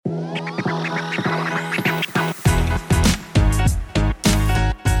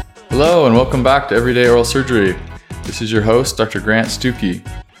Hello and welcome back to Everyday Oral Surgery. This is your host, Dr. Grant Stuckey.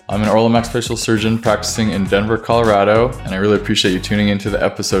 I'm an oral and maxillofacial surgeon practicing in Denver, Colorado, and I really appreciate you tuning into the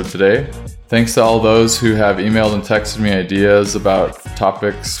episode today. Thanks to all those who have emailed and texted me ideas about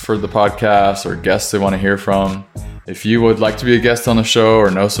topics for the podcast or guests they want to hear from. If you would like to be a guest on the show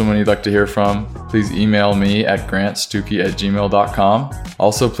or know someone you'd like to hear from, please email me at grantstuckey@gmail.com.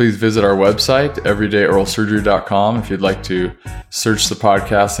 Also, please visit our website, everydayoralsurgery.com, if you'd like to search the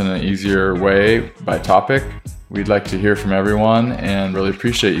podcast in an easier way by topic. We'd like to hear from everyone and really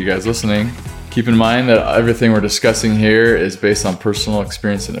appreciate you guys listening. Keep in mind that everything we're discussing here is based on personal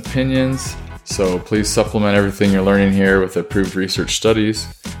experience and opinions, so please supplement everything you're learning here with approved research studies.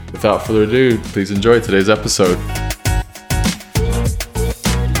 Without further ado, please enjoy today's episode.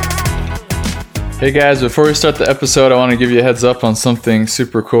 Hey guys, before we start the episode, I want to give you a heads up on something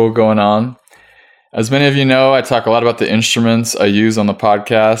super cool going on. As many of you know, I talk a lot about the instruments I use on the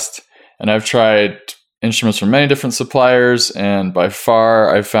podcast, and I've tried instruments from many different suppliers, and by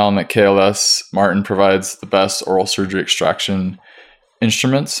far I've found that KLS Martin provides the best oral surgery extraction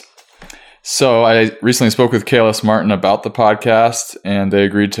instruments. So I recently spoke with KLS Martin about the podcast, and they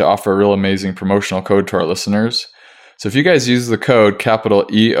agreed to offer a real amazing promotional code to our listeners. So if you guys use the code capital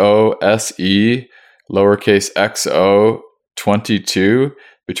EOSE lowercase XO 22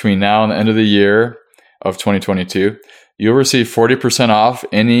 between now and the end of the year of 2022, you'll receive 40% off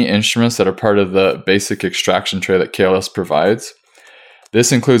any instruments that are part of the basic extraction tray that KLS provides.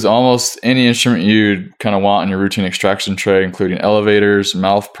 This includes almost any instrument you'd kind of want in your routine extraction tray, including elevators,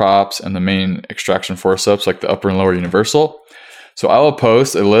 mouth props, and the main extraction forceps like the upper and lower universal. So I will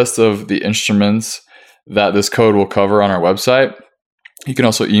post a list of the instruments that this code will cover on our website. You can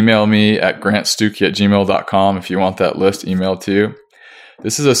also email me at grantstuckey@gmail.com if you want that list emailed to you.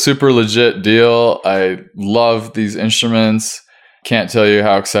 This is a super legit deal. I love these instruments. Can't tell you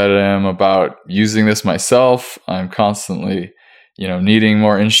how excited I am about using this myself. I'm constantly, needing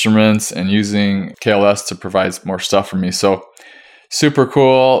more instruments and using KLS to provide more stuff for me. So super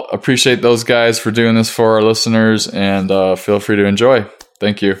cool. Appreciate those guys for doing this for our listeners, and feel free to enjoy.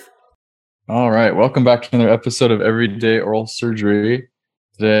 Thank you. All right. Welcome back to another episode of Everyday Oral Surgery.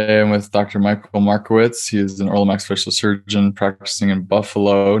 Today I'm with Dr. Michael Markowitz. He is an oral maxillofacial surgeon practicing in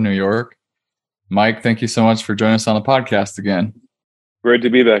Buffalo, New York. Mike, thank you so much for joining us on the podcast again. Great to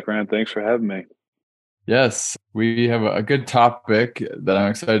be back, Grant. Thanks for having me. Yes, we have a good topic that I'm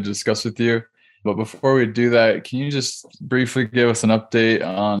excited to discuss with you. But before we do that, can you just briefly give us an update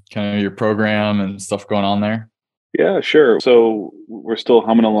on kind of your program and stuff going on there? Yeah, sure. So we're still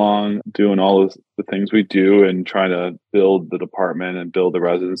humming along, doing all of the things we do and trying to build the department and build the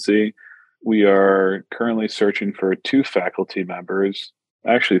residency. We are currently searching for 2 faculty members,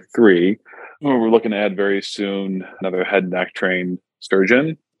 actually 3. We're looking to add very soon another head and neck trained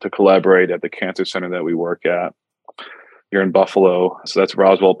surgeon to collaborate at the cancer center that we work at here in Buffalo. So that's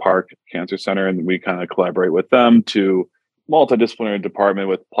Roswell Park Cancer Center, and we kind of collaborate with them to multidisciplinary department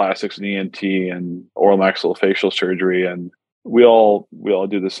with plastics and ENT and oral maxillofacial surgery, and we all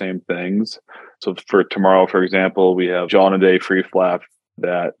do the same things. So for tomorrow, for example, we have jaw and a day free flap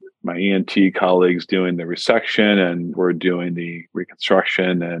that my ENT colleagues doing the resection, and we're doing the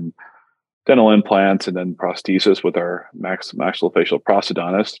reconstruction and dental implants and then prosthesis with our maxillofacial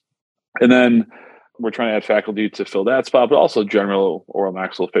prosthodontist. And then we're trying to add faculty to fill that spot, but also general oral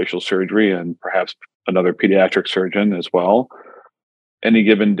maxillofacial surgery and perhaps another pediatric surgeon as well. Any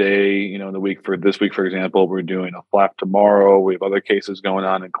given day, in the week for this week, for example, we're doing a flap tomorrow. We have other cases going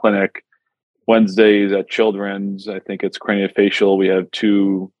on in clinic. Wednesdays at Children's, I think it's craniofacial. We have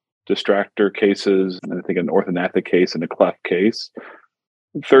 2 distractor cases, and I think an orthognathic case and a cleft case.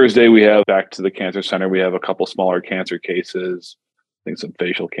 Thursday, we have back to the cancer center. We have a couple smaller cancer cases, I think some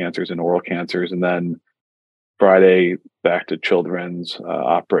facial cancers and oral cancers. And then Friday, back to Children's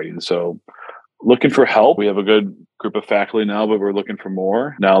operating. So looking for help. We have a good group of faculty now, but we're looking for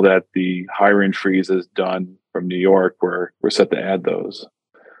more. Now that the hiring freeze is done from New York, we're set to add those.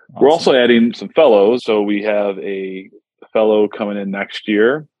 Awesome. We're also adding some fellows. So we have a fellow coming in next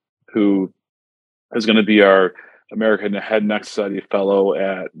year who is going to be our American Head and Neck Society fellow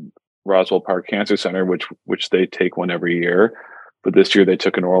at Roswell Park Cancer Center, which they take one every year. But this year they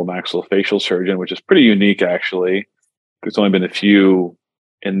took an oral maxillofacial surgeon, which is pretty unique, actually. There's only been a few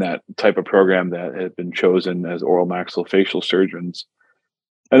in that type of program that have been chosen as oral maxillofacial surgeons.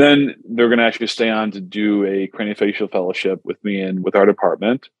 And then they're going to actually stay on to do a craniofacial fellowship with me and with our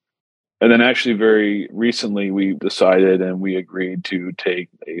department. And then actually very recently we decided and we agreed to take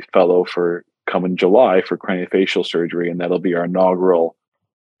a fellow for coming July for craniofacial surgery, and that'll be our inaugural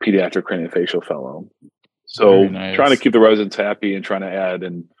pediatric craniofacial fellow. So nice. Trying to keep the residents happy and trying to add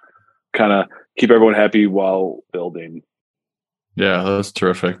and kind of keep everyone happy while building. Yeah, that's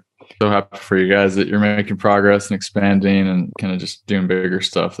terrific. So happy for you guys that you're making progress and expanding and kind of just doing bigger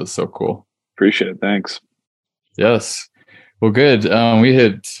stuff. That's so cool. Appreciate it. Thanks. Yes. Well, good. We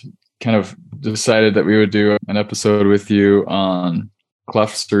had kind of decided that we would do an episode with you on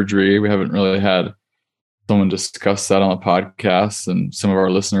cleft surgery. We haven't really had someone discuss that on the podcast, and some of our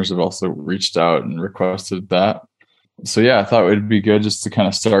listeners have also reached out and requested that. So yeah, I thought it would be good just to kind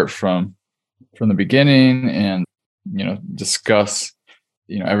of start from the beginning and, discuss,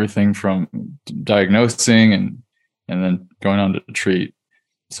 everything from diagnosing and then going on to treat.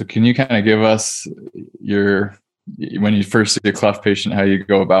 So can you kind of give us when you first see a cleft patient, how you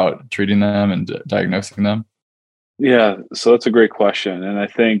go about treating them and diagnosing them? Yeah, so that's a great question. And I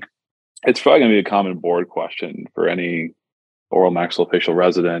think it's probably going to be a common board question for any oral maxillofacial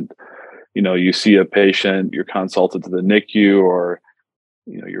resident. You see a patient, you're consulted to the NICU, or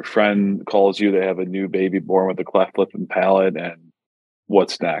your friend calls you, they have a new baby born with a cleft lip and palate, and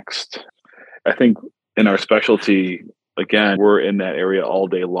what's next? I think in our specialty, again, we're in that area all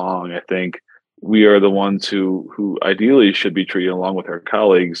day long. I think we are the ones who ideally should be treating, along with our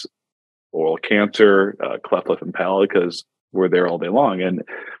colleagues, oral cancer, cleft lip and palate, because we're there all day long. And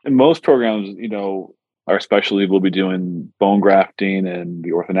in most programs, our specialty will be doing bone grafting and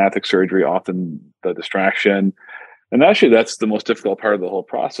the orthognathic surgery, often the distraction. And actually, that's the most difficult part of the whole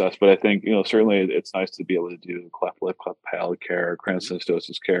process. But I think, certainly it's nice to be able to do cleft lip, cleft palate care,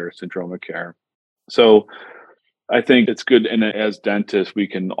 craniosynostosis care, syndromic care. So I think it's good. And as dentists, we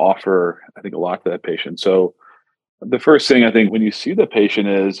can offer, I think, a lot to that patient. So the first thing I think when you see the patient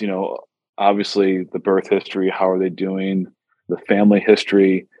is, obviously the birth history, how are they doing, the family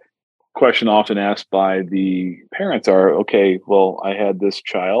history. Question often asked by the parents are, okay, well, I had this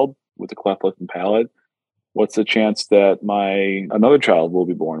child with a cleft lip and palate. What's the chance that another child will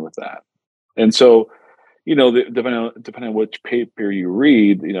be born with that? And so, depending on which paper you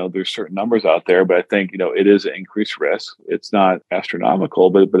read, there's certain numbers out there, but I think, it is an increased risk. It's not astronomical,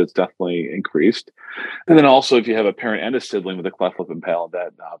 but it's definitely increased. And then also, if you have a parent and a sibling with a cleft lip and palate,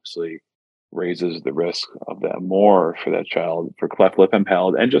 that obviously raises the risk of that more for that child, for cleft lip and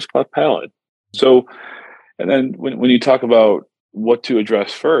palate and just cleft palate. So, and then when you talk about what to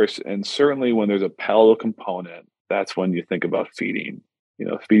address first, and certainly when there's a palatal component, that's when you think about feeding,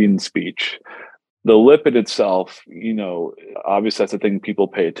 feeding speech. The lipid itself, obviously that's the thing people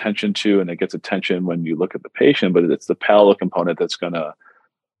pay attention to, and it gets attention when you look at the patient, but it's the palatal component that's going to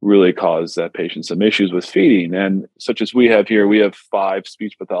really cause that patient some issues with feeding. And such as we have here, we have 5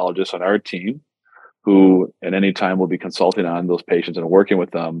 speech pathologists on our team who at any time will be consulting on those patients and working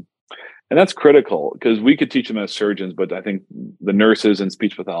with them. And that's critical because we could teach them as surgeons, but I think the nurses in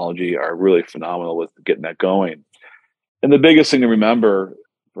speech pathology are really phenomenal with getting that going. And the biggest thing to remember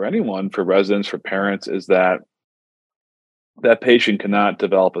for anyone, for residents, for parents, is that patient cannot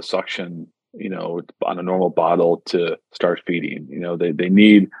develop a suction, on a normal bottle to start feeding. They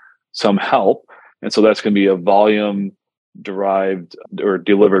need some help. And so that's going to be a volume derived or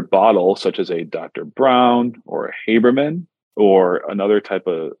delivered bottle, such as a Dr. Brown or a Haberman or another type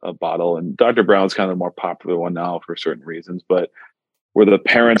of bottle. And Dr. Brown's kind of the more popular one now for certain reasons, but where the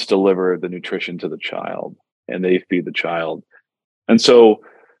parents deliver the nutrition to the child and they feed the child. And so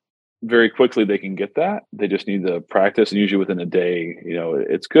very quickly they can get that. They just need to practice, and usually within a day,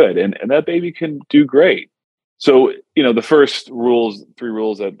 it's good. And that baby can do great. So, the first 3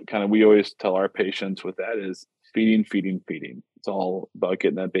 rules that kind of we always tell our patients with that is feeding, feeding, feeding. It's all about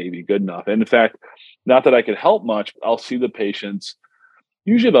getting that baby good enough. And in fact, not that I could help much, I'll see the patients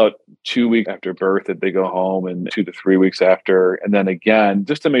usually about 2 weeks after birth if they go home, and 2 to 3 weeks after. And then again,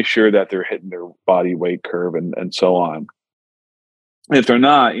 just to make sure that they're hitting their body weight curve and so on. If they're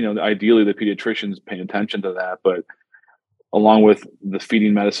not, ideally the pediatrician's paying attention to that, but along with the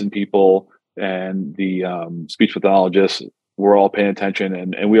feeding medicine people and the speech pathologists, we're all paying attention,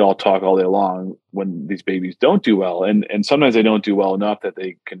 and we all talk all day long when these babies don't do well. And sometimes they don't do well enough that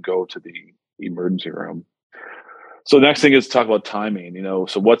they can go to the emergency room. So the next thing is to talk about timing,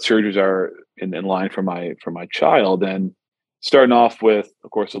 so what surgeries are in line for my child, and starting off with,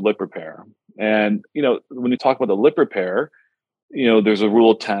 of course, a lip repair. And, when you talk about the lip repair, there's a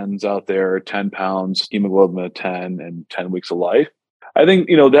rule of 10s out there, 10 pounds, hemoglobin of 10, and 10 weeks of life. I think,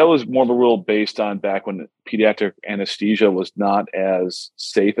 that was more of a rule based on back when pediatric anesthesia was not as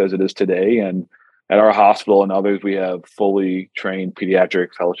safe as it is today. And at our hospital and others, we have fully trained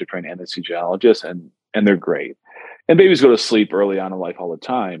pediatric fellowship trained anesthesiologists, and they're great. And babies go to sleep early on in life all the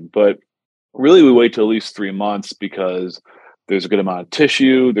time. But really, we wait till at least 3 months because there's a good amount of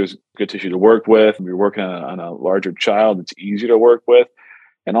tissue. There's good tissue to work with. If you're working on a larger child, it's easier to work with.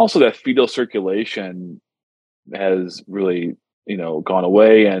 And also that fetal circulation has really, gone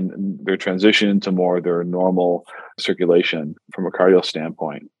away, and they're transitioned to more their normal circulation from a cardiac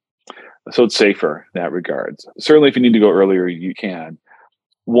standpoint. So it's safer in that regards. Certainly, if you need to go earlier, you can.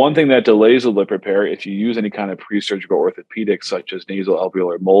 One thing that delays the lip repair, if you use any kind of pre-surgical orthopedics, such as nasal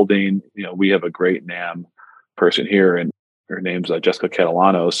alveolar molding, we have a great NAM person here, and her name's Jessica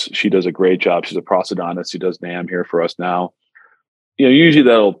Catalanos. She does a great job. She's a prosthodontist. She does NAM here for us now. Usually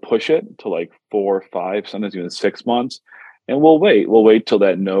that'll push it to like 4 or 5, sometimes even 6 months. And we'll wait till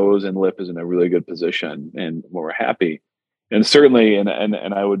that nose and lip is in a really good position and when we're happy. And certainly, and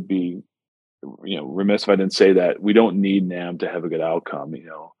I would be, remiss if I didn't say that we don't need NAM to have a good outcome.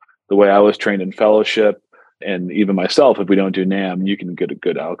 The way I was trained in fellowship, and even myself, if we don't do NAM, you can get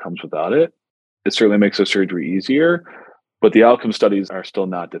good outcomes without it. It certainly makes the surgery easier, but the outcome studies are still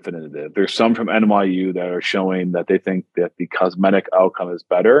not definitive. There's some from NYU that are showing that they think that the cosmetic outcome is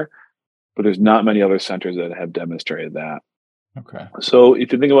better, but there's not many other centers that have demonstrated that. Okay. So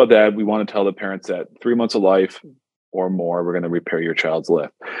if you think about that, we want to tell the parents that 3 months of life or more, we're going to repair your child's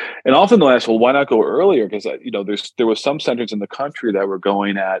lip. And often they'll ask, well, why not go earlier? Because, there was some centers in the country that were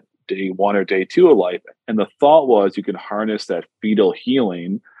going at day 1 or day 2 of life. And the thought was you could harness that fetal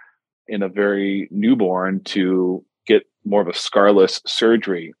healing in a very newborn to get more of a scarless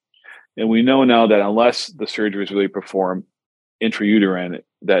surgery. And we know now that unless the surgery is really performed intrauterine,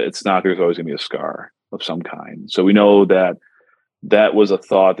 that there's always going to be a scar of some kind. So we know that was a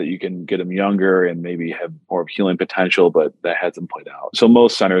thought that you can get them younger and maybe have more of healing potential, but that hasn't played out. So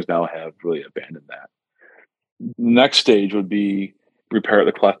most centers now have really abandoned that. Next stage would be repair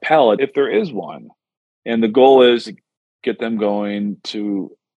the cleft palate if there is one. And the goal is to get them going till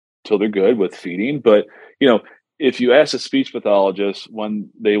they're good with feeding. But, if you ask a speech pathologist when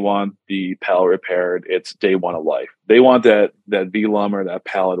they want the palate repaired, it's day 1 of life. They want that velum or that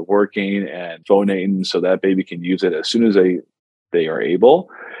palate working and phonating so that baby can use it as soon as they are able.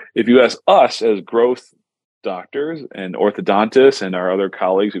 If you ask us as growth doctors and orthodontists and our other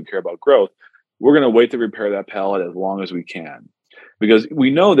colleagues who care about growth, we're going to wait to repair that palate as long as we can, because we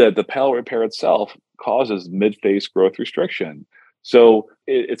know that the palate repair itself causes mid-face growth restriction. So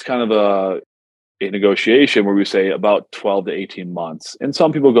it's kind of a negotiation where we say about 12 to 18 months. And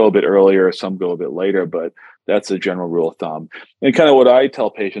some people go a bit earlier, some go a bit later, but that's a general rule of thumb. And kind of what I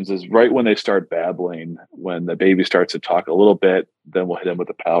tell patients is right when they start babbling, when the baby starts to talk a little bit, then we'll hit them with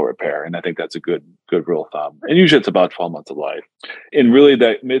the palate repair. And I think that's a good rule of thumb. And usually it's about 12 months of life. And really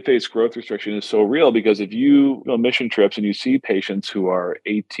that mid-face growth restriction is so real because if you go mission trips and you see patients who are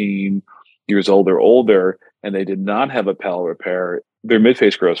 18 years old or older, and they did not have a palate repair, their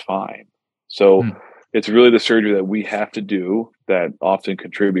mid-face grows fine. So it's really the surgery that we have to do that often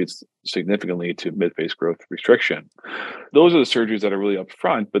contributes significantly to mid-face growth restriction. Those are the surgeries that are really up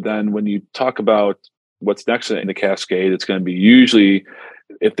front. But then when you talk about what's next in the cascade, it's going to be usually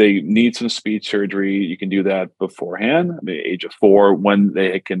if they need some speech surgery, you can do that beforehand, at the age of 4, when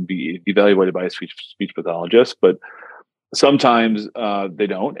they can be evaluated by a speech pathologist. But sometimes they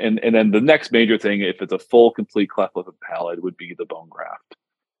don't. And then the next major thing, if it's a full, complete cleft lip and palate, would be the bone graft.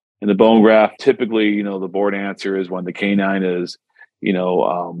 And the bone graft, typically, the board answer is when the canine is,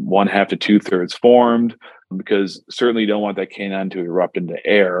 1/2 to 2/3 formed, because certainly you don't want that canine to erupt into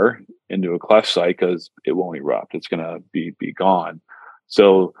air, into a cleft site, because it won't erupt. It's going to be gone.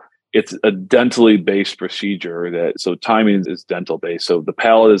 So it's a dentally based procedure so timing is dental based. So the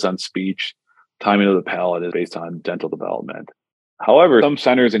palate is on speech. Timing of the palate is based on dental development. However, some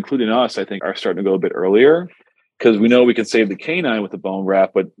centers, including us, I think, are starting to go a bit earlier, because we know we can save the canine with the bone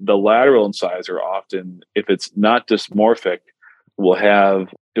graft, but the lateral incisor often, if it's not dysmorphic,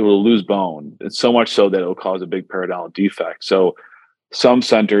 it will lose bone. It's so much so that it will cause a big periodontal defect. So some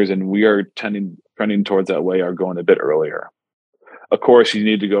centers, and we are trending towards that way, are going a bit earlier. Of course, you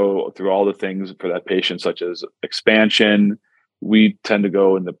need to go through all the things for that patient, such as expansion. We tend to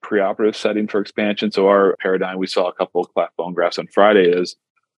go in the preoperative setting for expansion. So our paradigm, we saw a couple of cleft bone grafts on Friday, is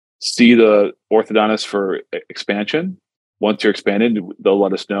see the orthodontist for expansion. Once you're expanded, they'll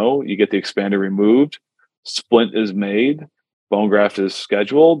let us know. You get the expander removed, splint is made, bone graft is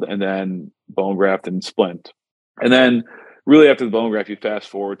scheduled, and then bone graft and splint. And then really after the bone graft, you fast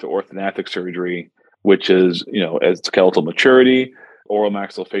forward to orthognathic surgery, which is, as skeletal maturity. Oral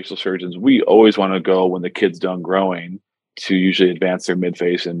maxillofacial surgeons, we always want to go when the kid's done growing to usually advance their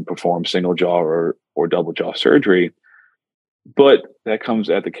midface and perform single jaw or double jaw surgery. But that comes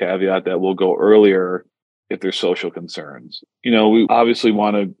at the caveat that we'll go earlier if there's social concerns. We obviously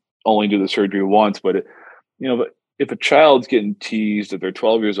want to only do the surgery once, but but if a child's getting teased, if they're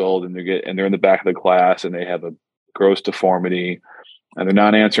 12 years old and they're in the back of the class and they have a gross deformity, and they're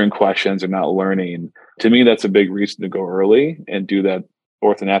not answering questions, they're not learning, to me, that's a big reason to go early and do that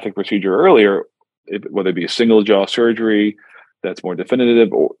orthodontic procedure earlier, whether it be a single jaw surgery that's more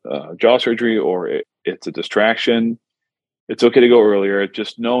definitive, or jaw surgery, or it's a distraction. It's okay to go earlier,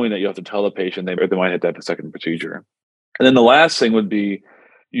 just knowing that you have to tell the patient they might have to have a second procedure. And then the last thing would be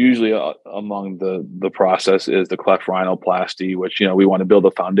usually among the process is the cleft rhinoplasty, which, we want to build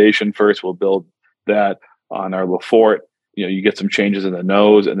a foundation first. We'll build that on our Le Fort. You get some changes in the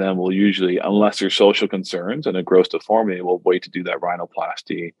nose, and then we'll usually, unless there's social concerns and a gross deformity, we'll wait to do that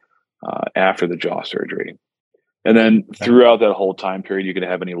rhinoplasty after the jaw surgery. And then throughout that whole time period, you can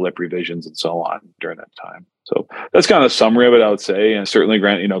have any lip revisions and so on during that time. So that's kind of a summary of it, I would say. And certainly,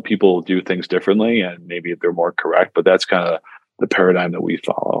 people do things differently and maybe they're more correct, but that's kind of the paradigm that we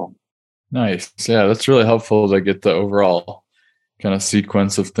follow. Nice. Yeah, that's really helpful to get the overall kind of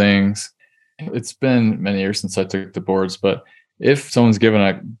sequence of things. It's been many years since I took the boards, but if someone's given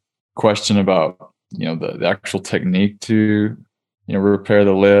a question about, the actual technique to, repair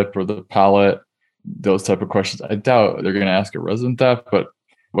the lip or the palate, those type of questions, I doubt they're going to ask a resident that, but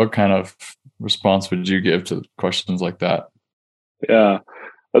what kind of response would you give to questions like that? Yeah,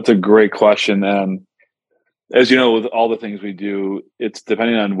 that's a great question. And as you know, with all the things we do, it's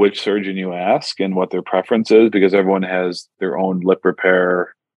depending on which surgeon you ask and what their preference is, because everyone has their own lip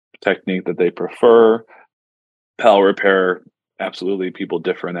repair technique that they prefer. Palate repair, absolutely, people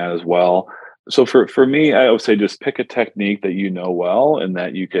differ in that as well. So for me, I would say just pick a technique that you know well and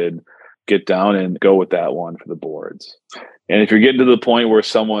that you could get down and go with that one for the boards. And if you're getting to the point where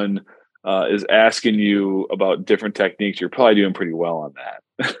someone is asking you about different techniques, you're probably doing pretty well on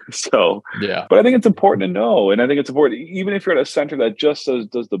that. So, yeah. But I think it's important to know. And I think it's important, even if you're at a center that just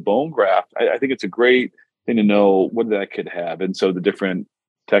does the bone graft, I think it's a great thing to know what that could have. And so the different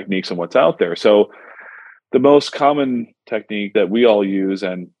techniques and what's out there. So the most common technique that we all use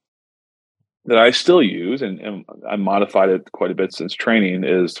and that I still use, and I modified it quite a bit since training,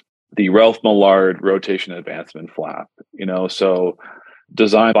 is the Ralph Millard rotation advancement flap. So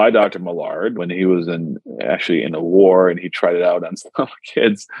designed by Dr. Millard when he was actually in a war, and he tried it out on some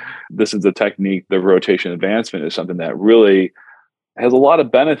kids. This is the technique. The rotation advancement is something that really has a lot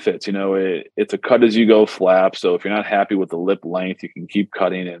of benefits. It's a cut as you go flap. So if you're not happy with the lip length, you can keep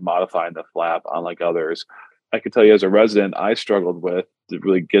cutting and modifying the flap, unlike others. I can tell you as a resident, I struggled with to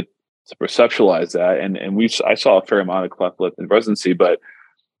really get to perceptualize that. And I saw a fair amount of cleft lip in residency, but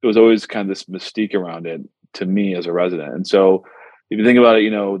it was always kind of this mystique around it to me as a resident. And so if you think about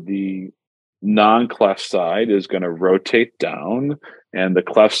it, the non-cleft side is going to rotate down and the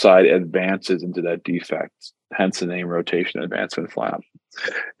cleft side advances into that defect, hence the name rotation advancement flap.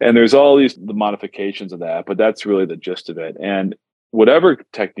 And there's all the modifications of that, but that's really the gist of it. And whatever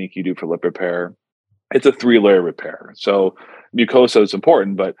technique you do for lip repair, it's a 3-layer repair. So mucosa is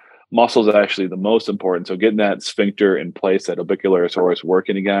important, but muscle is actually the most important. So getting that sphincter in place, that orbicularis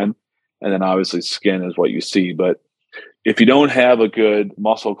working again, and then obviously skin is what you see. But if you don't have a good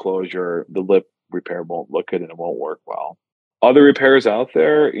muscle closure, the lip repair won't look good and it won't work well. Other repairs out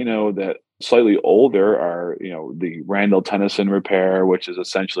there, that slightly older are, the Randall Tennyson repair, which is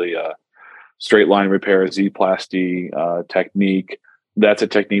essentially a straight line repair, Z-plasty technique. That's a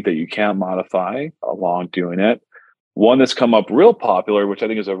technique that you can't modify along doing it. One that's come up real popular, which I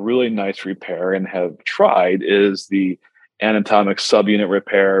think is a really nice repair and have tried, is the anatomic subunit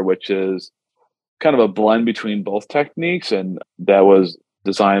repair, which is kind of a blend between both techniques. And that was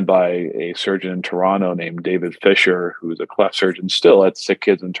designed by a surgeon in Toronto named David Fisher, who's a cleft surgeon still at Sick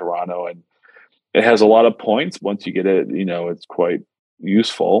Kids in Toronto. And it has a lot of points. Once you get it, it's quite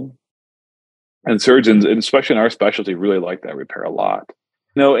useful. And surgeons, and especially in our specialty, really like that repair a lot.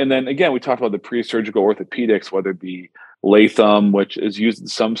 And then again, we talked about the pre-surgical orthopedics, whether it be Latham, which is used in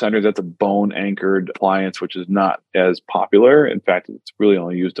some centers. That's a bone-anchored appliance, which is not as popular. In fact, it's really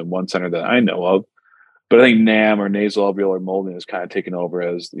only used in one center that I know of. But I think NAM, or nasal alveolar molding, is kind of taken over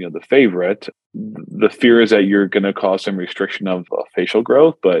as the favorite. The fear is that you're going to cause some restriction of facial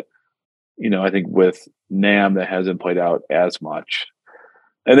growth, but I think with NAM that hasn't played out as much.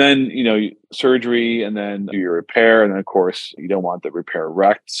 And then, surgery, and then do your repair. And then, of course, you don't want the repair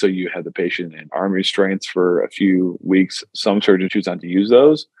wrecked. So you have the patient in arm restraints for a few weeks. Some surgeons choose not to use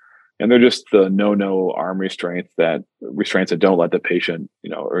those. And they're just the no arm restraints that don't let the patient,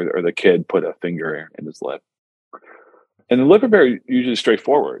 or the kid put a finger in his lip. And the lip repair is usually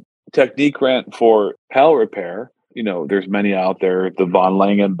straightforward. Technique grant for palate repair, there's many out there. The von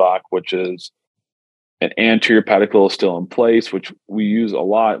Langenbach, which is an anterior pedicle is still in place, which we use a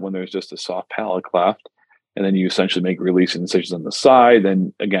lot when there's just a soft palate cleft. And then you essentially make releasing incisions on the side.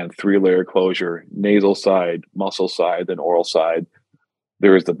 Then again, 3-layer closure, nasal side, muscle side, then oral side.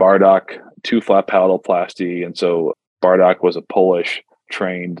 There was the Bardock two flap palatalplasty. And so Bardock was a Polish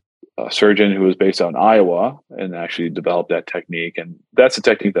trained surgeon who was based out in Iowa and actually developed that technique. And that's the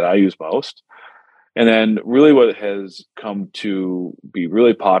technique that I use most. And then really what has come to be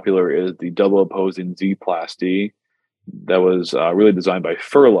really popular is the double opposing Z-plasty that was really designed by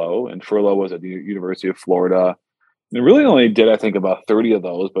Furlow. And Furlow was at the University of Florida. And really only did, I think, about 30 of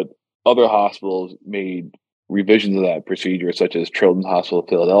those, but other hospitals made revisions of that procedure, such as Children's Hospital of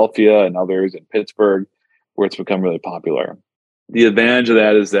Philadelphia and others in Pittsburgh, where it's become really popular. The advantage of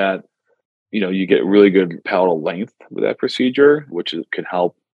that is that, you get really good palatal length with that procedure, which can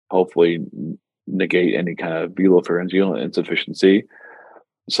help hopefully negate any kind of velopharyngeal insufficiency.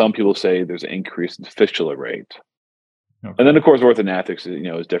 Some people say there's an increase in fistula rate. Okay. And then, of course, orthognathics,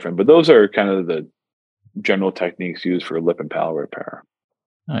 is different. But those are kind of the general techniques used for lip and palate repair.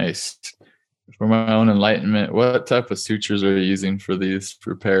 Nice. For my own enlightenment, what type of sutures are you using for these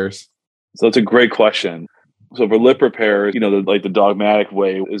repairs? So that's a great question. So for lip repair, the dogmatic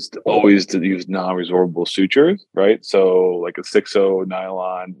way is always to use non-resorbable sutures, right? So like a 6-0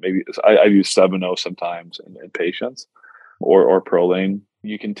 nylon, maybe I've used 7-0 sometimes in patients, or Prolane.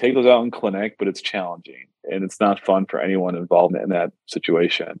 You can take those out in clinic, but it's challenging and it's not fun for anyone involved in that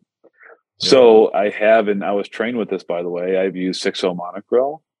situation. Yeah. So I was trained with this, by the way. I've used 6-0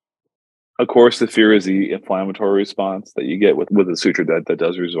 monocryl. Of course, the fear is the inflammatory response that you get with a suture that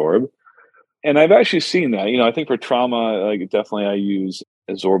does resorb. And I've actually seen that. I think for trauma, definitely I use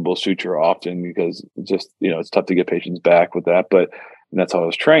a resorbable suture often because it's tough to get patients back with that. And that's how I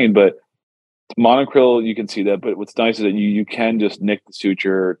was trained. But monocryl, you can see that. But what's nice is that you can just nick the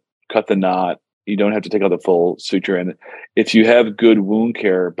suture, cut the knot. You don't have to take out the full suture. And if you have good wound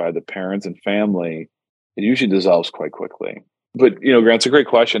care by the parents and family, it usually dissolves quite quickly. But, Grant, it's a great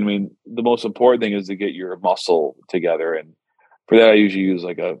question. I mean, the most important thing is to get your muscle together. And for that, I usually use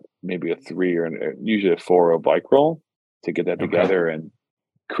maybe a 3 or usually a 4 Vicryl to get that together and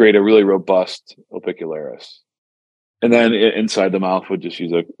create a really robust opicularis. And then inside the mouth, would just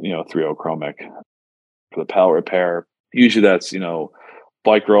use a 3-0 chromic for the palate repair. Usually that's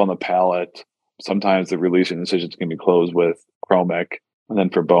Vicryl on the palate. Sometimes the releasing incisions can be closed with chromic. And then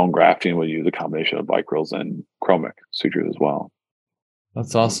for bone grafting, we'll use a combination of Vicryls and chromic sutures as well.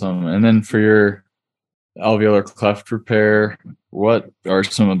 That's awesome. And then for your alveolar cleft repair, what are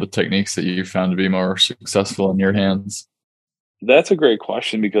some of the techniques that you found to be more successful in your hands? That's a great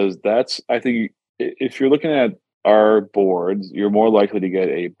question because I think if you're looking at our boards, you're more likely to get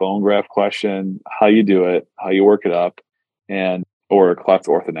a bone graft question, how you do it, how you work it up, or a cleft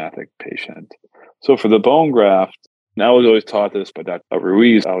orthognathic patient. So for the bone graft, and I was always taught this by Dr.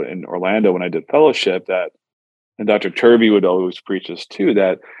 Ruiz out in Orlando when I did fellowship, and Dr. Turby would always preach this too,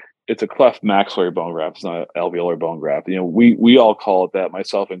 that it's a cleft maxillary bone graft. It's not an alveolar bone graft. We all call it that,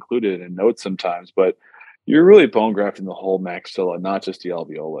 myself included, in notes sometimes, but you're really bone grafting the whole maxilla, not just the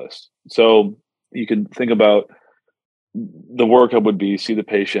alveolus. So you can think about the workup would be see the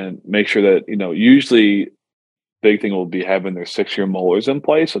patient, make sure that, usually big thing will be having their 6-year molars in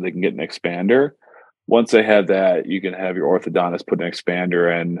place so they can get an expander. Once they have that, you can have your orthodontist put an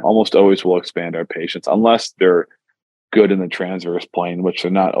expander in. Almost always will expand our patients unless they're good in the transverse plane, which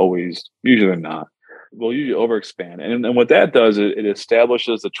they're not always. Usually they're not. We'll usually overexpand. And what that does, it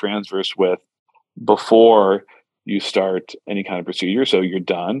establishes the transverse width before you start any kind of procedure. So you're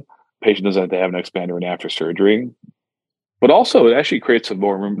done. Patient doesn't have to have an expander in after surgery. But also it actually creates some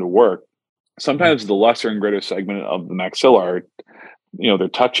more room to work. Sometimes the lesser and greater segment of the maxilla they're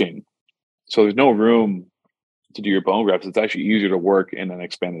touching. So there's no room to do your bone grafts. It's actually easier to work in an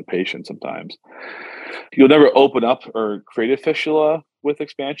expanded patient sometimes. You'll never open up or create a fistula with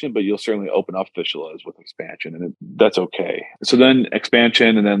expansion, but you'll certainly open up fistulas with expansion, and that's okay. So then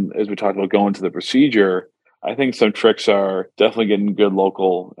expansion, and then as we talked about going to the procedure, I think some tricks are definitely getting good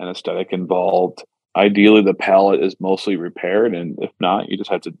local anesthetic involved. Ideally, the palate is mostly repaired, and if not, you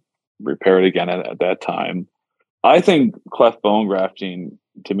just have to repair it again at that time. I think cleft bone grafting,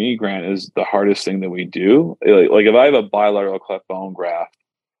 to me, Grant, is the hardest thing that we do. Like if I have a bilateral cleft bone graft,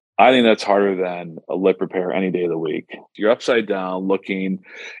 I think that's harder than a lip repair any day of the week. You're upside down looking,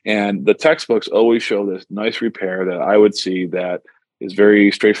 and the textbooks always show this nice repair that I would see that is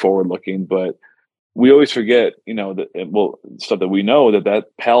very straightforward looking, but we always forget, stuff that we know that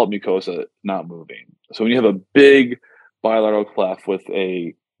palate mucosa not moving. So when you have a big bilateral cleft with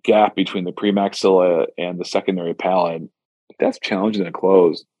a gap between the premaxilla and the secondary palate, that's challenging to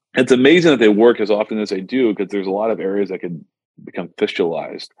close. It's amazing that they work as often as they do because there's a lot of areas that could become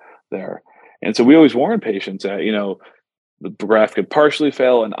fistulized there. And so we always warn patients that, the graft could partially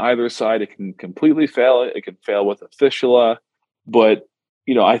fail on either side. It can completely fail. It can fail with a fistula. But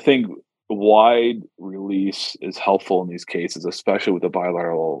I think wide release is helpful in these cases, especially with the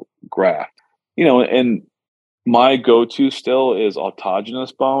bilateral graft. And my go-to still is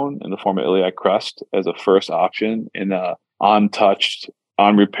autogenous bone in the form of iliac crest as a first option in a untouched,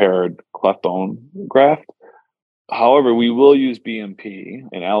 unrepaired cleft bone graft. However, we will use BMP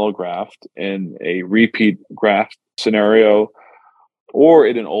and allograft in a repeat graft scenario or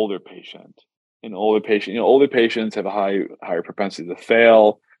in an older patient. Older patients have a higher propensity to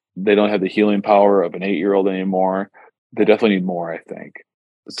fail. They don't have the healing power of an 8-year-old anymore. They definitely need more, I think.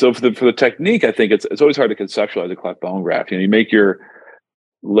 So for the technique, I think it's always hard to conceptualize a cleft bone graft. You make your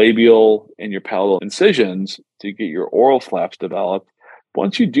labial and your palatal incisions to get your oral flaps developed.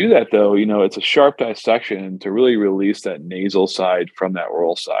 Once you do that, though, it's a sharp dissection to really release that nasal side from that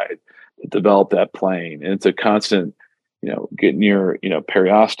oral side to develop that plane. And it's a constant, getting your,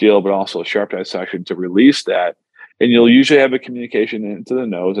 periosteal, but also a sharp dissection to release that. And you'll usually have a communication into the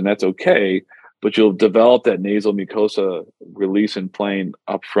nose, and that's okay. But you'll develop that nasal mucosa release and plane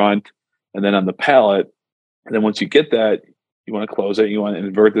up front and then on the palate. And then once you get that, you want to close it. You want to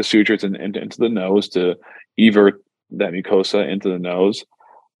invert the sutures into the nose to evert that mucosa into the nose.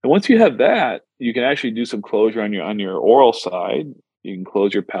 And once you have that, you can actually do some closure on your oral side. You can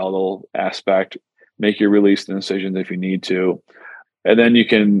close your palatal aspect, make your release incisions if you need to. And then you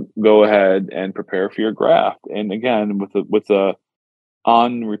can go ahead and prepare for your graft. And again, with the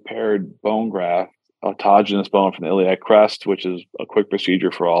unrepaired bone graft, autogenous bone from the iliac crest, which is a quick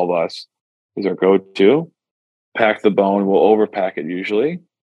procedure for all of us, is our go-to. Pack the bone, we'll overpack it usually,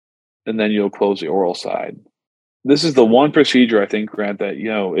 and then you'll close the oral side. This is the one procedure I think, Grant, that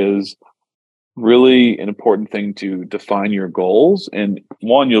is really an important thing to define your goals. And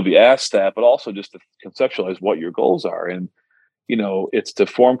one, you'll be asked that, but also just to conceptualize what your goals are. And it's to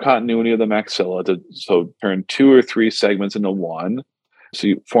form continuity of the maxilla, so turn 2 or 3 segments into one, so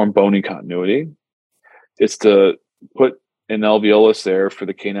you form bony continuity. It's to put an alveolus there for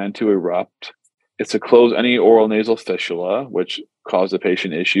the canine to erupt. It's to close any oral nasal fistula, which cause the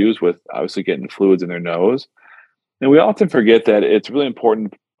patient issues with obviously getting fluids in their nose. And we often forget that it's really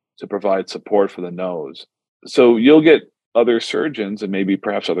important to provide support for the nose. So you'll get other surgeons and maybe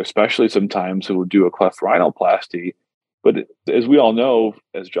perhaps other specialists sometimes who will do a cleft rhinoplasty. But as we all know,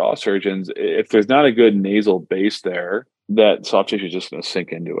 as jaw surgeons, if there's not a good nasal base there, that soft tissue is just going to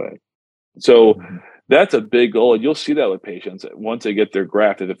sink into it. So that's a big goal. And you'll see that with patients once they get their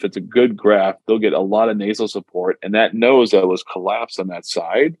graft. If it's a good graft, they'll get a lot of nasal support. And that nose that was collapsed on that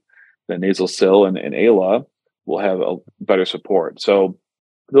side, the nasal sill and ala, will have a better support. So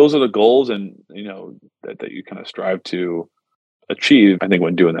those are the goals and that you kind of strive to achieve, I think,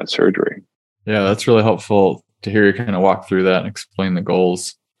 when doing that surgery. Yeah, that's really helpful to hear you kind of walk through that and explain the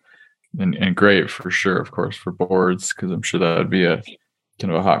goals. And great for sure, of course, for boards, because I'm sure that would be a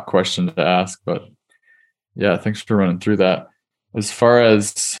kind of a hot question to ask. But yeah, thanks for running through that. As far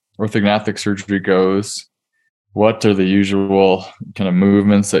as orthognathic surgery goes, what are the usual kind of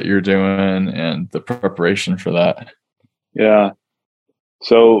movements that you're doing and the preparation for that? Yeah.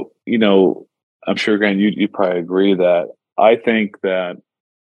 So, I'm sure, Grant, you probably agree that I think that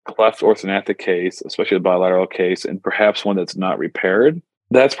cleft orthognathic case, especially the bilateral case, and perhaps one that's not repaired,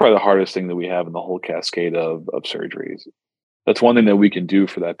 that's probably the hardest thing that we have in the whole cascade of surgeries. That's one thing that we can do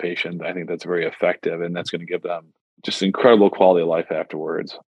for that patient. I think that's very effective, and that's going to give them just incredible quality of life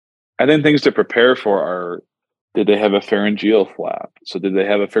afterwards. And then things to prepare for are, did they have a pharyngeal flap? So did they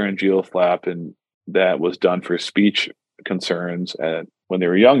have a pharyngeal flap and that was done for speech concerns when they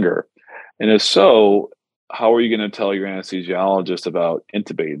were younger? And if so, how are you going to tell your anesthesiologist about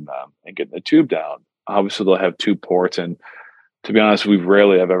intubating them and getting the tube down? Obviously, they'll have 2 ports. And to be honest, we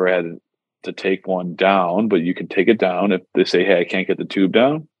rarely have ever had to take one down, but you can take it down. If they say, hey, I can't get the tube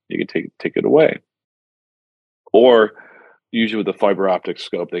down, you can take it away. Or usually with the fiber optic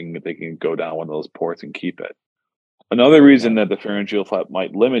scope, they can go down one of those ports and keep it. Another reason that the pharyngeal flap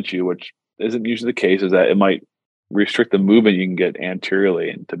might limit you, which isn't usually the case, is that it might restrict the movement you can get anteriorly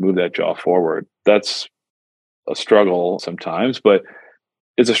and to move that jaw forward. That's a struggle sometimes, but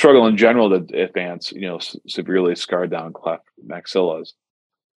it's a struggle in general to advance, severely scarred down cleft maxillas.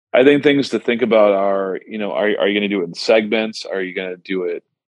 I think things to think about are, are you going to do it in segments? Are you going to do it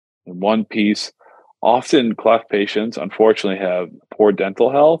in one piece? Often cleft patients, unfortunately, have poor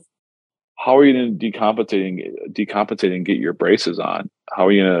dental health. How are you going to decompensate and get your braces on? How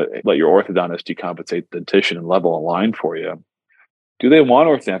are you going to let your orthodontist decompensate the dentition and level a line for you? Do they want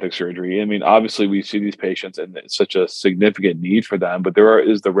orthodontic surgery? I mean, obviously we see these patients and it's such a significant need for them, but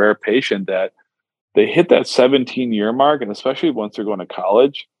is the rare patient that they hit that 17-year mark, and especially once they're going to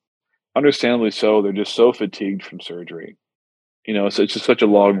college, understandably so, they're just so fatigued from surgery. So it's just such a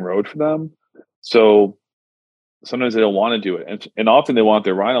long road for them. So sometimes they don't want to do it. And often they want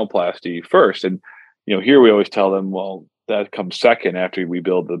their rhinoplasty first. And, here we always tell them, well, that comes second after we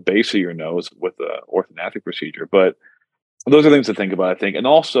build the base of your nose with the orthodontic procedure. But those are things to think about, I think. And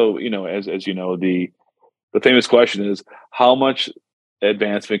also, as you know, the famous question is, how much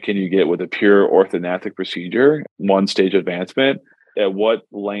advancement can you get with a pure orthodontic procedure, one stage advancement? At what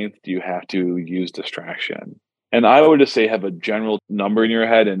length do you have to use distraction? And I would just say have a general number in your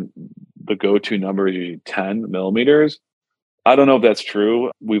head, and the go-to number is usually 10 millimeters. I don't know if that's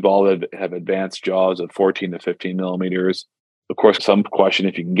true. We've all have advanced jaws of 14 to 15 millimeters. Of course, some question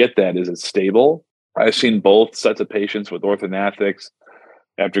if you can get that, is it stable? I've seen both sets of patients with orthodontics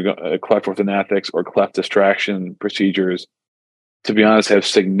after cleft orthodontics or cleft distraction procedures, to be honest, have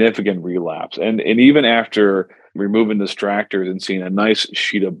significant relapse. And even after removing distractors and seeing a nice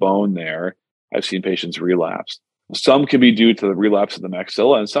sheet of bone there, I've seen patients relapse. Some can be due to the relapse of the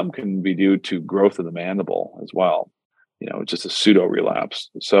maxilla, and some can be due to growth of the mandible as well. Just a pseudo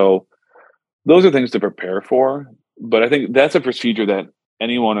relapse. So those are things to prepare for. But I think that's a procedure that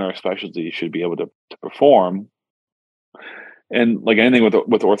anyone in our specialty should be able to perform. And like anything with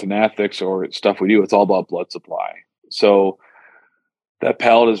orthodontics or stuff we do, it's all about blood supply. So that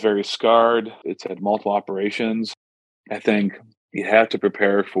palate is very scarred. It's had multiple operations. I think you have to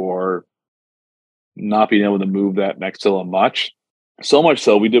prepare for not being able to move that maxilla much. So much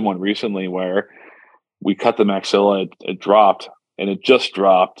so, we did one recently where we cut the maxilla, it dropped, and it just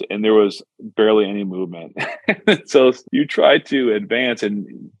dropped, and there was barely any movement. So you try to advance,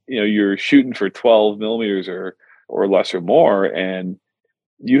 and you're shooting for 12 millimeters or less or more, and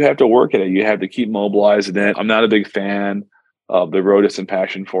you have to work at it. You have to keep mobilizing it. I'm not a big fan of the Rotis and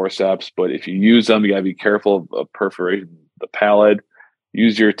Passion forceps, but if you use them, you got to be careful of perforating the palate.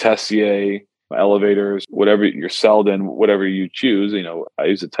 Use your Tessier elevators, whatever your Selden, whatever you choose. I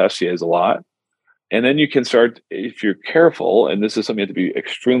use the Tessiers a lot. And then you can start, if you're careful, and this is something you have to be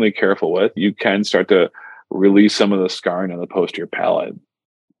extremely careful with, you can start to release some of the scarring on the posterior palate.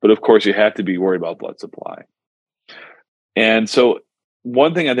 But of course, you have to be worried about blood supply. And so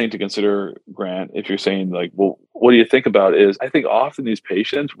one thing I think to consider, Grant, if you're saying like, well, what do you think about is, I think often these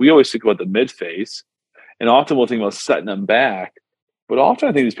patients, we always think about the mid-face, and often we'll think about setting them back. But often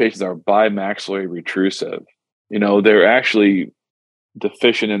I think these patients are bimaxillary retrusive. They're actually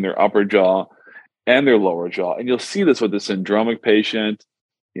deficient in their upper jaw and their lower jaw. And you'll see this with the syndromic patient,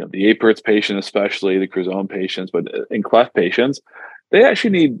 the Apert's patient, especially the Crizone patients, but in cleft patients, they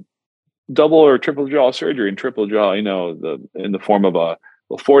actually need double or triple jaw surgery, and triple jaw, in the form of a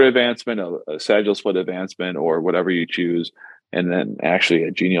forward advancement, a sagittal split advancement, or whatever you choose, and then actually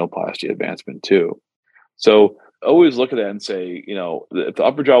a genioplasty advancement too. So always look at that and say, if the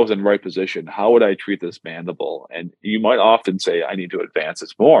upper jaw was in the right position, how would I treat this mandible? And you might often say, I need to advance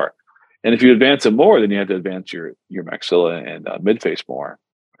this more. And if you advance it more, then you have to advance your maxilla and midface more.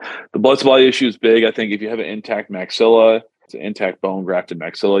 The blood supply issue is big. I think if you have an intact maxilla, it's an intact bone grafted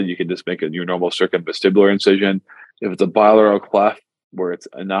maxilla, you can just make your normal circumvestibular incision. If it's a bilateral cleft where it's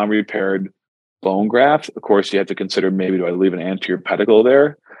a non-repaired bone graft, of course, you have to consider, maybe do I leave an anterior pedicle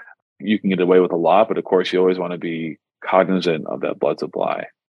there? You can get away with a lot, but of course, you always want to be cognizant of that blood supply.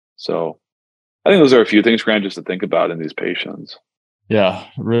 So I think those are a few things, Grant, just to think about in these patients. Yeah,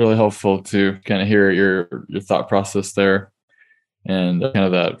 really helpful to kind of hear your thought process there, and kind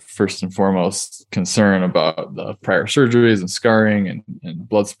of that first and foremost concern about the prior surgeries and scarring and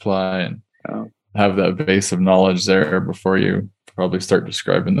blood supply, and have that base of knowledge there before you probably start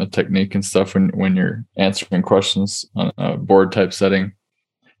describing the technique and stuff when you're answering questions on a board type setting.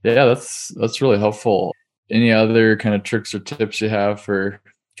 Yeah, that's really helpful. Any other kind of tricks or tips you have for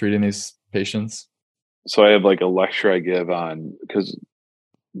treating these patients? So I have like a lecture I give on, because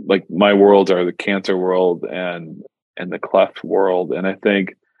like my worlds are the cancer world and the cleft world. And I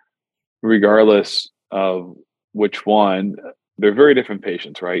think regardless of which one, they're very different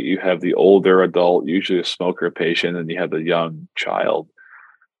patients, right? You have the older adult, usually a smoker patient, and you have the young child.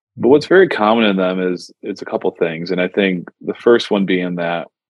 But what's very common in them is it's a couple things. And I think the first one being that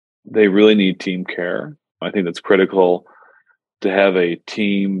they really need team care. I think that's critical to have a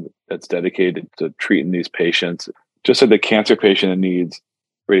team that's dedicated to treating these patients. Just like the cancer patient that needs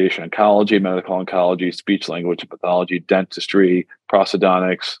radiation oncology, medical oncology, speech language pathology, dentistry,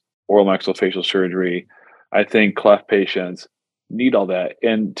 prosthodontics, oral maxillofacial surgery, I think cleft patients need all that.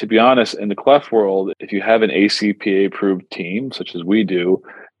 And to be honest, in the cleft world, if you have an ACPA approved team, such as we do,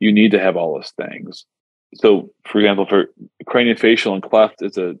 you need to have all those things. So, for example, for craniofacial and cleft,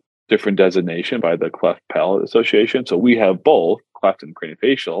 it's a different designation by the Cleft Palate Association. So we have both cleft and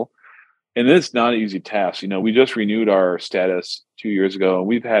craniofacial. And it's not an easy task. We just renewed our status 2 years ago, and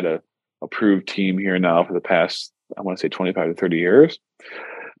we've had a approved team here now for the past, I want to say 25 to 30 years.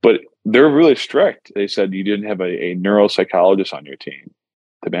 But they're really strict. They said you didn't have a neuropsychologist on your team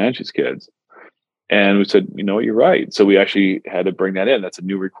to manage these kids. And we said, you know what, you're right. So we actually had to bring that in. That's a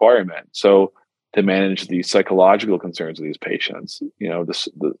new requirement. So to manage the psychological concerns of these patients,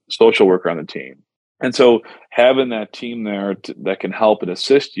 the social worker on the team. And so having that team there that can help and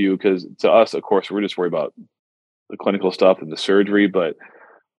assist you, because to us, of course, we're just worried about the clinical stuff and the surgery, but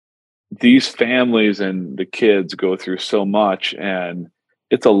these families and the kids go through so much, and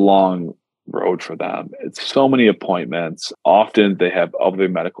it's a long road for them. It's so many appointments. Often they have other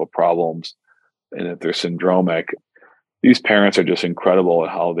medical problems. And if they're syndromic, these parents are just incredible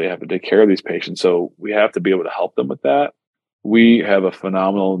at how they have to take care of these patients. So we have to be able to help them with that. We have a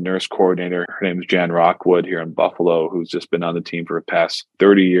phenomenal nurse coordinator. Her name is Jan Rockwood here in Buffalo, who's just been on the team for the past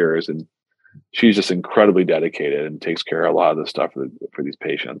 30 years. And she's just incredibly dedicated and takes care of a lot of this stuff for these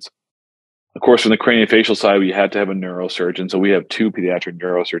patients. Of course, from the craniofacial side, we had to have a neurosurgeon. So we have 2 pediatric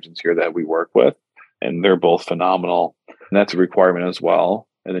neurosurgeons here that we work with, and they're both phenomenal. And that's a requirement as well.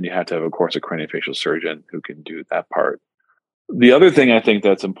 And then you have to have, of course, a craniofacial surgeon who can do that part. The other thing I think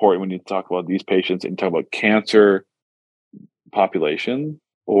that's important when you talk about these patients and talk about cancer population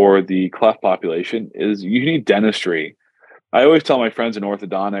or the cleft population is you need dentistry. I always tell my friends in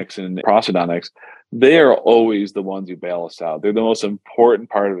orthodontics and prosthodontics, they are always the ones who bail us out. They're the most important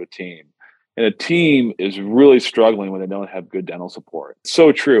part of a team. And a team is really struggling when they don't have good dental support. It's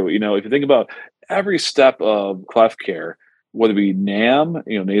so true. If you think about every step of cleft care, whether it be NAM,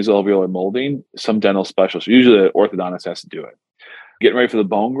 nasal alveolar molding, some dental specialist, usually the orthodontist has to do it. Getting ready for the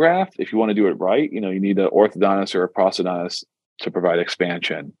bone graft, if you want to do it right, you need an orthodontist or a prosthodontist to provide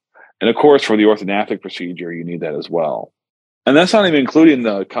expansion. And of course, for the orthodontic procedure, you need that as well. And that's not even including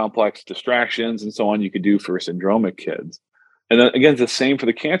the complex distractions and so on you could do for syndromic kids. And then again, it's the same for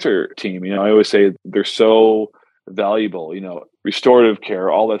the cancer team. I always say they're so valuable, restorative care,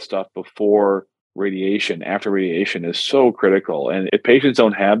 all that stuff before radiation, after radiation is so critical. And if patients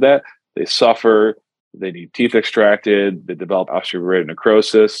don't have that, they suffer, they need teeth extracted, they develop osteoarthritis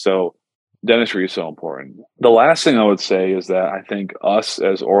necrosis. So dentistry is so important. The last thing I would say is that I think us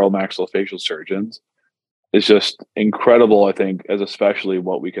as oral maxillofacial surgeons is just incredible, I think, as especially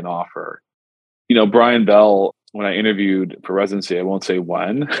what we can offer. Brian Bell, when I interviewed for residency, I won't say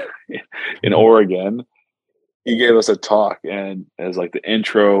when, in Oregon, he gave us a talk and as like the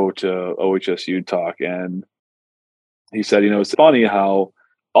intro to OHSU talk. And he said, it's funny how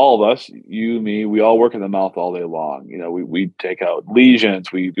all of us, you, me, we all work in the mouth all day long. We take out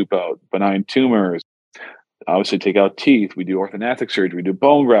lesions, we dupe out benign tumors, obviously take out teeth, we do orthodontic surgery, we do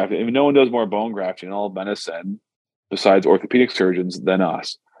bone grafting. I mean, no one does more bone grafting in all of medicine besides orthopedic surgeons than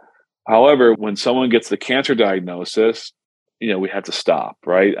us. However, when someone gets the cancer diagnosis, we have to stop,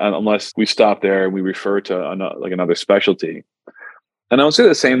 right? Unless we stop there and we refer to another specialty. And I would say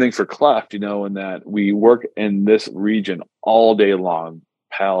the same thing for cleft, in that we work in this region all day long,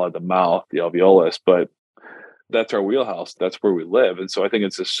 palate, the mouth, the alveolus, but that's our wheelhouse. That's where we live. And so I think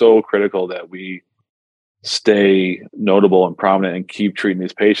it's just so critical that we stay notable and prominent and keep treating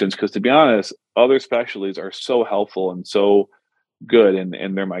these patients. Because to be honest, other specialties are so helpful and so good,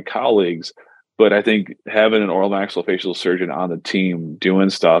 and they're my colleagues. But I think having an oral maxillofacial surgeon on the team doing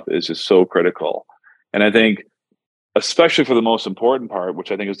stuff is just so critical. And I think, especially for the most important part,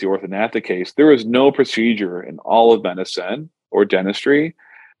 which I think is the orthodontic case, there is no procedure in all of medicine or dentistry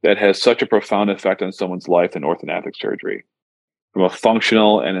that has such a profound effect on someone's life than orthodontic surgery from a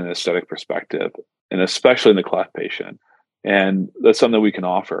functional and an aesthetic perspective, and especially in the cleft patient. And that's something that we can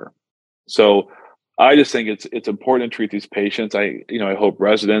offer. So I just think it's important to treat these patients. I hope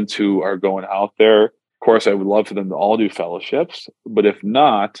residents who are going out there, of course, I would love for them to all do fellowships, but if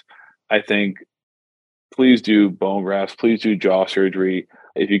not, I think please do bone grafts, please do jaw surgery.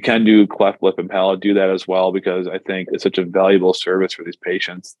 If you can do cleft lip and palate, do that as well, because I think it's such a valuable service for these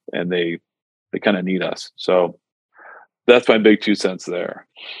patients and they kind of need us. So that's my big 2 cents there.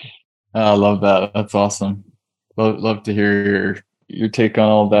 I love that. That's awesome. Love to hear your take on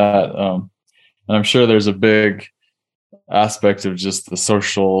all that. And I'm sure there's a big aspect of just the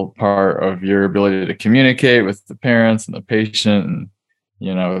social part of your ability to communicate with the parents and the patient and,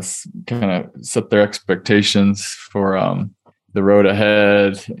 kind of set their expectations for the road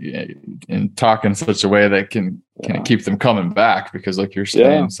ahead and talk in such a way that can keep them coming back. Because like you're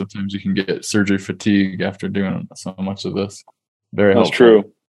saying, sometimes you can get surgery fatigue after doing so much of this. Very helpful. That's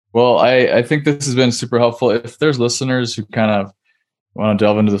true. Well, I think this has been super helpful. If there's listeners who kind of want to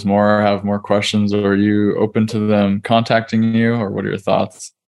delve into this more, have more questions, or are you open to them contacting you, or what are your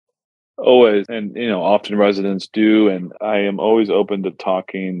thoughts? Always. And, often residents do. And I am always open to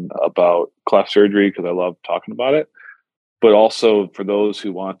talking about cleft surgery because I love talking about it. But also for those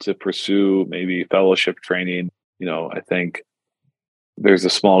who want to pursue maybe fellowship training, I think there's a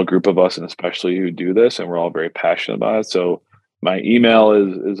small group of us, and especially who do this, and we're all very passionate about it. So my email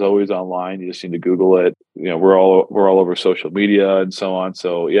is always online. You just need to Google it. We're all over social media and so on.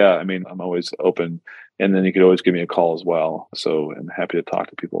 So yeah, I mean, I'm always open. And then you could always give me a call as well. So I'm happy to talk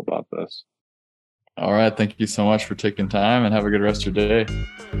to people about this. All right. Thank you so much for taking time, and have a good rest of your day.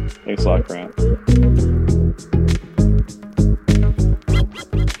 Thanks a lot, Grant.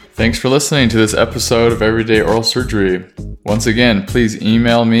 Thanks for listening to this episode of Everyday Oral Surgery. Once again, please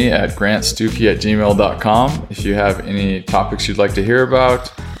email me at grantstuckey@gmail.com if you have any topics you'd like to hear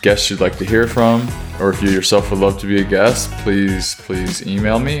about, guests you'd like to hear from, or if you yourself would love to be a guest, please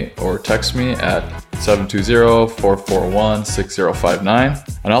email me or text me at 720-441-6059.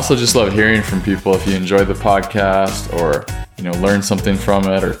 And I also just love hearing from people. If you enjoy the podcast or learn something from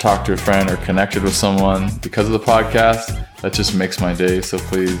it, or talk to a friend, or connected with someone because of the podcast, that just makes my day. So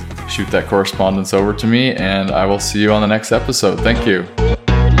please shoot that correspondence over to me, and I will see you on the next episode. Thank you.